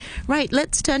Right,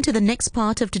 let's turn to the next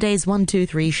part of today's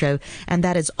 123 show, and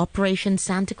that is Operation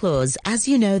Santa Claus. As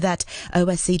you know, that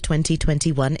OSC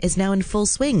 2021 is now in full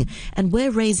swing, and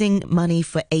we're raising money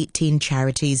for 18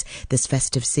 charities this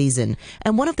festive season.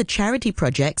 And one of the charity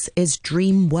projects is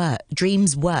Dreams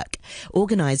Work,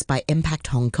 organized by Impact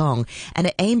Hong Kong, and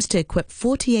it aims to equip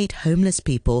 48 homeless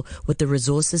people with the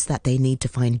resources that they need to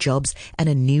find jobs and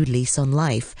a new lease on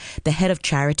life. The head of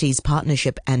Charities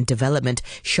Partnership and Development,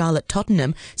 Charlotte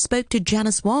Tottenham, spoke to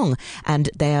Janice Wong,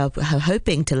 and they are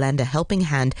hoping to lend a helping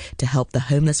hand to help the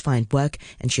homeless find work,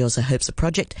 and she also hopes the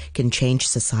project can change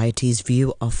society's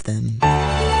view of them.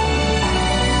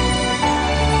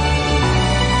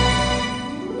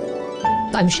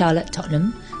 I'm Charlotte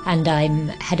Tottenham, and I'm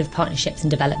Head of Partnerships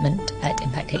and Development at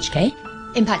Impact HK.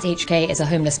 Impact HK is a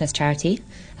homelessness charity,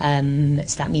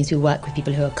 so that means we work with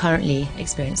people who are currently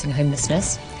experiencing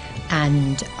homelessness.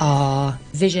 And our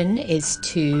vision is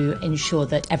to ensure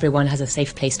that everyone has a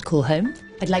safe place to call home.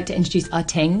 I'd like to introduce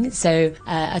Ting. So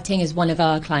Ting is one of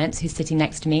our clients who's sitting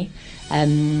next to me.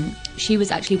 She was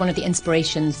actually one of the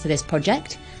inspirations for this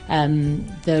project.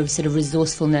 The sort of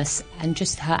resourcefulness and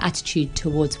just her attitude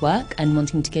towards work and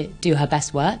wanting to do her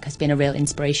best work has been a real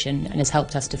inspiration and has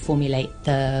helped us to formulate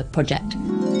the project.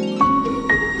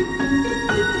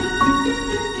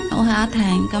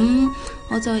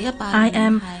 I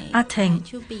am Ting.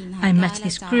 I met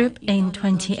this group in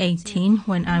 2018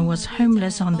 when I was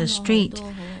homeless on the street.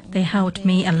 They helped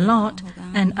me a lot,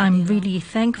 and I'm really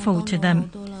thankful to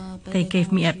them. They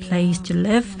gave me a place to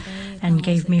live and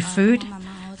gave me food.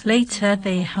 Later,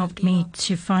 they helped me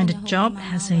to find a job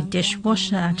as a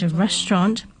dishwasher at a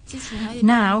restaurant.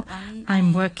 Now,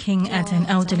 I'm working at an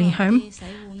elderly home.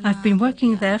 I've been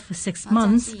working there for 6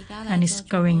 months, and it's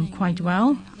going quite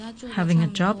well. Having a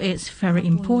job is very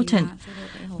important.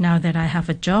 Now that I have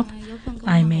a job,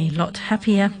 I'm a lot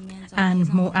happier and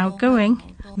more outgoing,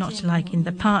 not like in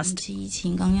the past.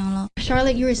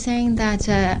 Charlotte, you were saying that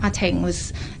Ting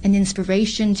was an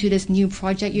inspiration to this new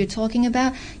project you're talking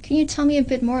about. Can you tell me a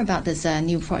bit more about this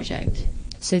new project?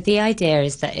 So the idea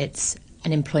is that it's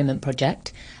an employment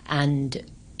project, and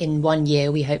in 1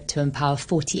 year we hope to empower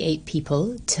 48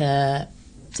 people to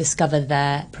discover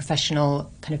their professional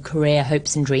kind of career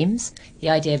hopes and dreams. The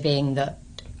idea being that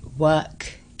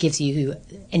work gives you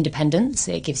independence,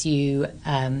 it gives you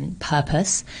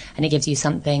purpose, and it gives you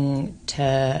something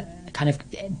to kind of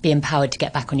be empowered to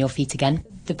get back on your feet again.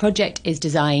 The project is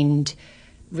designed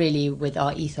really with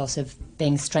our ethos of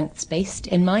being strengths-based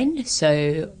in mind.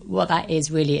 So what that is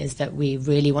really is that we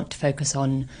really want to focus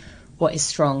on what is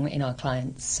strong in our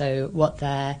clients, so what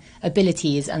their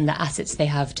abilities and the assets they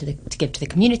have to give to the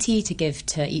community, to give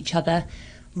to each other,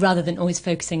 rather than always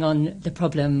focusing on the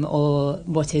problem or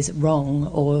what is wrong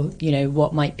or, you know,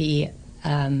 what might be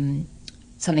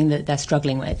something that they're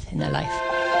struggling with in their life.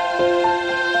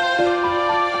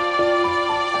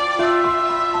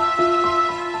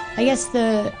 I guess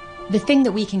the thing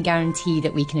that we can guarantee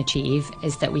that we can achieve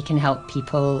is that we can help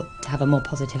people to have a more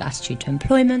positive attitude to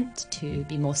employment, to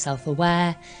be more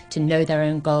self-aware, to know their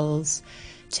own goals,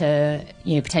 to,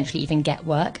 you know, potentially even get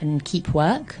work and keep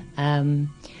work.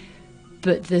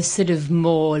 But the sort of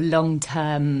more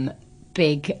long-term,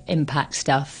 big impact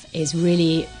stuff is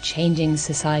really changing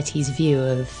society's view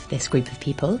of this group of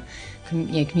people. You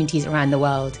know, communities around the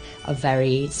world are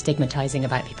very stigmatizing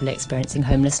about people experiencing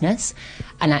homelessness,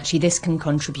 and actually this can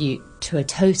contribute to a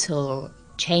total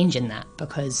change in that,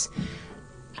 because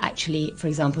actually, for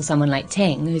example, someone like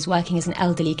Ting, who's working as an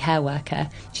elderly care worker,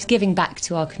 she's giving back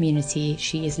to our community,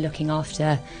 she is looking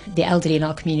after the elderly in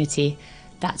our community.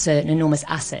 That's an enormous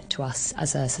asset to us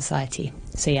as a society.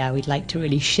 So yeah, we'd like to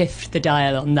really shift the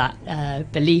dial on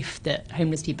that belief that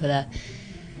homeless people are,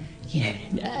 you know,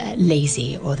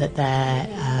 lazy, or that they're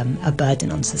a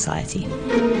burden on society.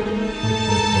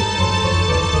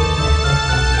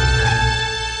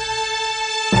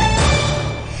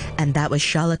 And that was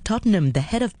Charlotte Tottenham, the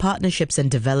Head of Partnerships and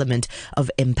Development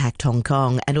of Impact Hong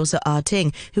Kong, and also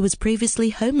Ting, who was previously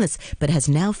homeless but has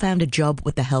now found a job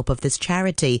with the help of this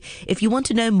charity. If you want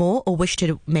to know more or wish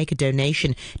to make a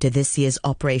donation to this year's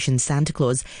Operation Santa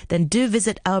Claus, then do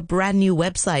visit our brand new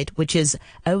website, which is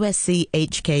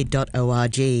oschk.org.